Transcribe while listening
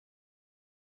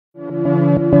الحمد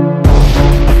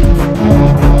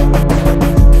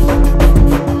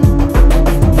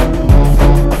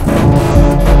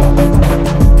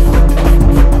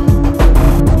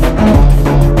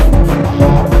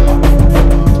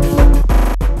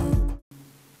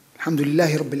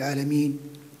لله رب العالمين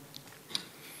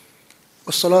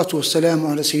والصلاة والسلام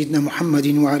على سيدنا محمد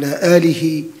وعلى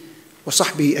آله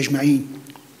وصحبه أجمعين.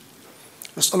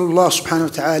 أسأل الله سبحانه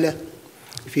وتعالى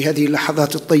في هذه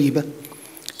اللحظات الطيبة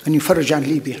أن يفرج عن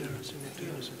ليبيا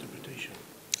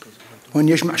وأن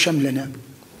يجمع شملنا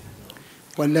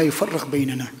وأن لا يفرق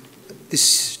بيننا.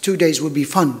 These 2 days will be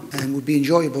fun and will be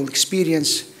enjoyable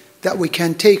experience that we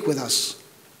can take with us.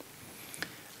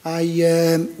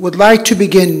 I would like to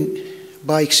begin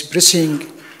by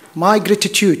expressing my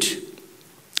gratitude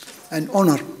and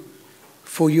honor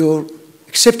for your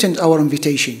accepting our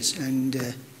invitations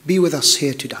and be with us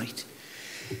here tonight.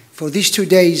 For these 2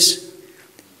 days,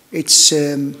 it's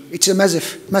a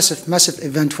massive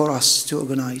event for us to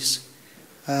organize.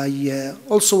 I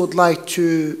also would like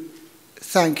to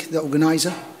thank the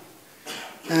organizer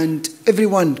and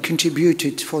everyone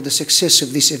contributed for the success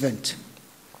of this event.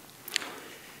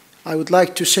 I would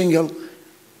like to single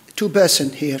 2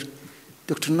 persons here,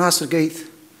 Dr. Nasser Gaith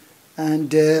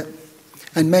and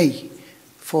May,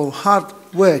 for hard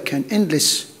work and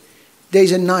endless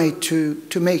days and nights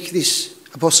to make this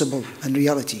possible and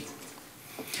reality.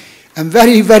 I'm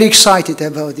very, very excited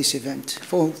about this event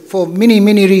for many,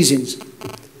 many reasons.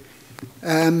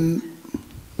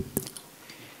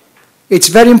 It's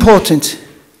very important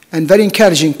and very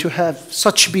encouraging to have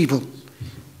such people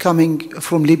coming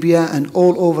from Libya and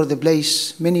all over the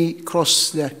place, many across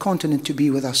the continent to be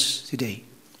with us today.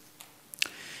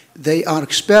 They are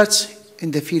experts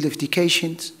in the field of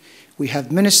education. We have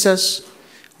ministers,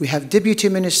 we have deputy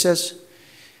ministers,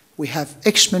 we have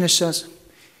ex-ministers,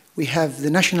 we have the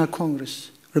National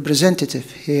Congress representative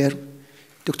here,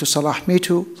 Dr. Salah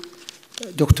Mitu,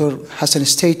 Dr. Hassan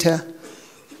Staita.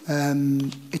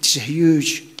 It is a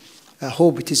huge, I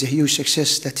hope it is a huge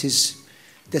success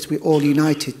that we all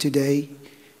united today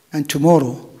and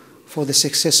tomorrow for the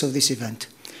success of this event.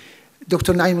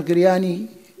 Dr. Naim Al-Ghiryani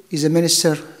is a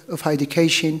Minister of Higher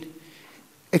Education,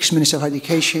 ex-Minister of Higher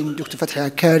Education, Dr. Fathi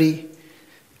Akari,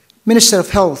 Minister of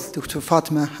Health, Dr.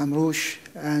 Fatima Hamrouche,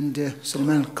 and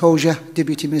Salman Al-Khoja,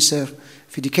 Deputy Minister of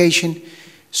Education,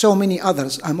 so many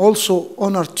others. I'm also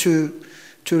honored to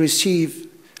receive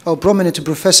our prominent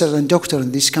professors and doctors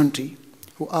in this country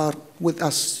who are with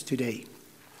us today.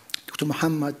 Dr.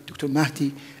 Muhammad, Dr.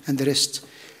 Mahdi, and the rest.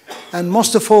 And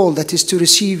most of all, that is to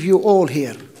receive you all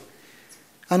here.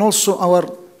 And also our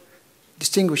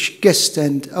distinguished guests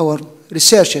and our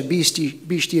researchers,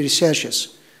 PhD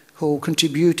researchers, who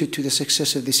contributed to the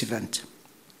success of this event.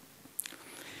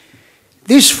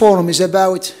 This forum is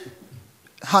about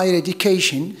higher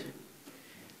education,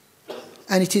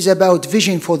 and it is about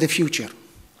vision for the future.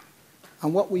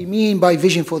 And what we mean by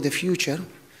vision for the future,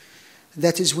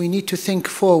 that is, we need to think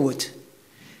forward.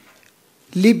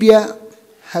 Libya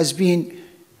has been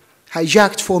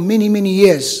hijacked for many, many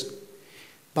years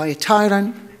by a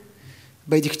tyrant,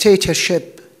 by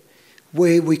dictatorship,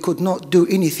 where we could not do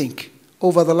anything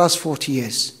over the last 40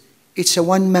 years. It's a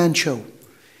one-man show.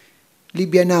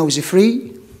 Libya now is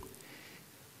free.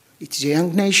 It's a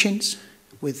young nation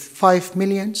with 5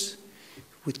 million,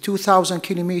 with 2,000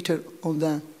 kilometers on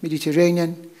the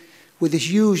Mediterranean, with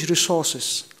huge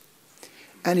resources.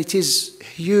 And it is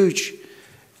huge,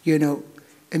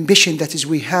 ambition that is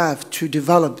we have to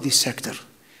develop this sector.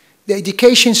 The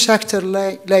education sector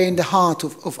lay in the heart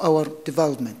of our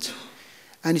development.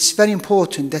 And it's very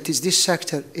important that this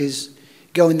sector is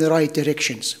going in the right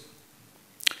directions.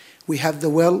 We have the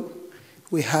will,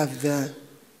 we have the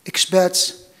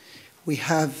experts, we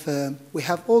have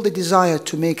all the desire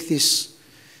to make this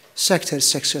sector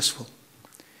successful.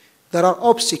 There are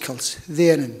obstacles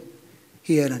there and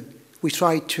here, and we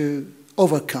try to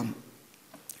overcome.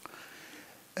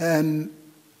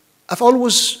 I've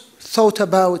always thought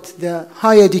about the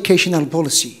higher educational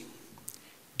policy.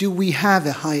 Do we have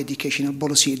a higher educational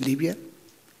policy in Libya?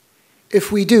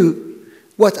 If we do,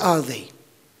 what are they?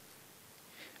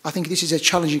 I think this is a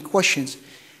challenging question,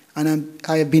 and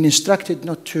I have been instructed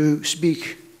not to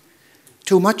speak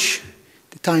too much.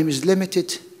 The time is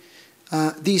limited.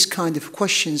 These kind of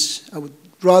questions I would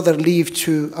rather leave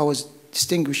to our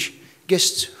distinguished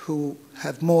guests who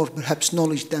have more, perhaps,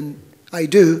 knowledge than I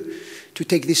do to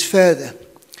take this further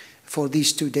for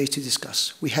these 2 days to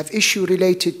discuss. We have issues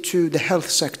related to the health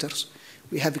sectors.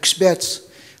 We have experts.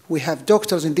 We have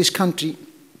doctors in this country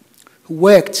who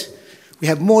worked. We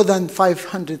have more than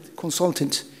 500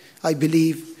 consultants, I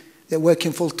believe, that are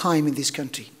working full-time in this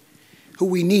country. who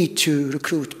we need to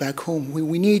recruit back home.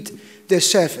 We need their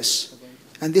service.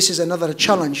 And this is another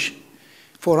challenge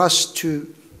for us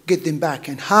to get them back,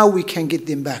 and how we can get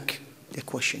them back, the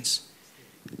questions.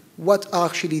 What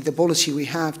actually the policy we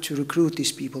have to recruit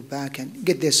these people back and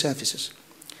get their services.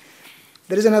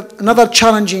 There is another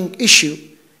challenging issue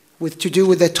to do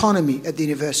with autonomy at the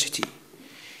university.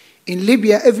 In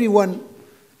Libya, everyone,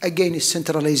 again, is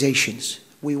centralizations.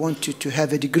 We wanted to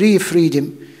have a degree of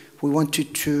freedom. We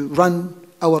wanted to run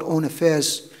our own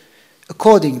affairs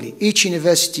accordingly. Each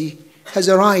university has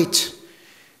a right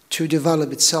to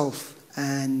develop itself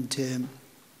and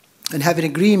have an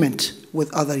agreement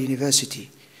with other university.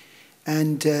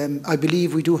 And I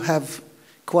believe we do have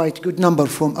quite a good number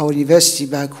from our university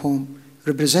back home,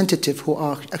 representatives who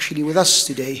are actually with us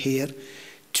today here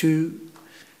to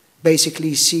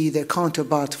basically see their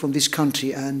counterpart from this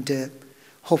country, and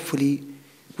hopefully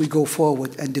we go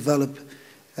forward and develop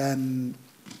an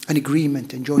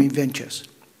agreement and joint ventures.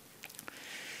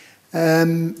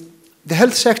 The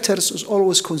health sector has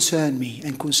always concerned me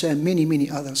and concerned many, many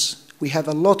others. We have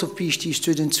a lot of PhD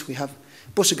students, we have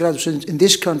postgraduate students in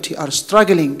this country are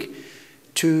struggling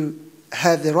to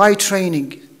have the right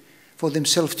training for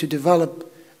themselves to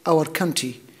develop our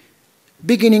country,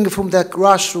 beginning from the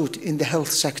grassroots in the health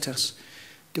sectors.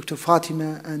 Dr.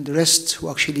 Fatima and the rest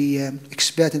who actually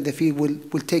expert in the field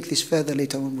will take this further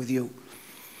later on with you.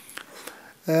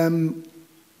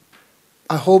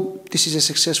 I hope this is a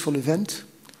successful event.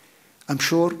 I'm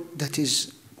sure that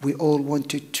we all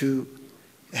wanted to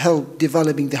help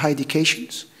developing the higher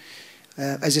educations.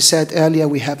 As I said earlier,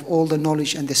 we have all the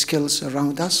knowledge and the skills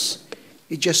around us.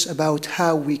 It's just about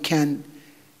how we can,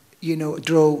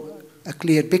 draw a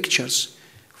clear pictures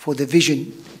for the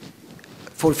vision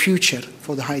for future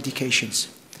for the higher educations.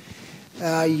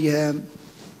 I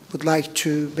would like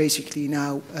to basically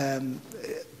now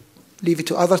leave it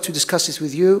to others to discuss this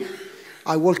with you.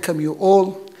 I welcome you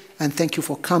all and thank you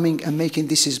for coming and making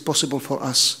this possible for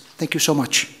us. Thank you so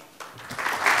much.